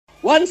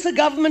Once a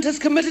government has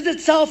committed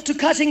itself to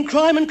cutting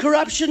crime and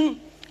corruption,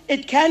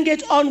 it can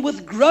get on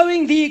with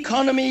growing the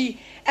economy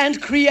and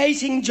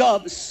creating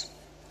jobs.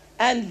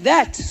 And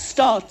that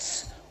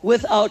starts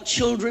with our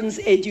children's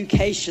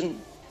education.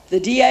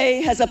 The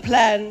DA has a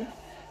plan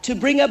to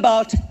bring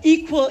about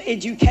equal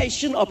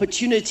education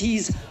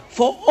opportunities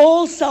for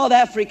all South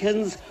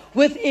Africans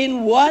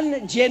within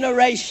 1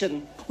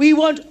 generation. We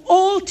want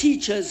all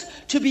teachers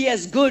to be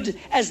as good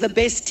as the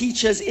best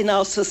teachers in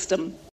our system.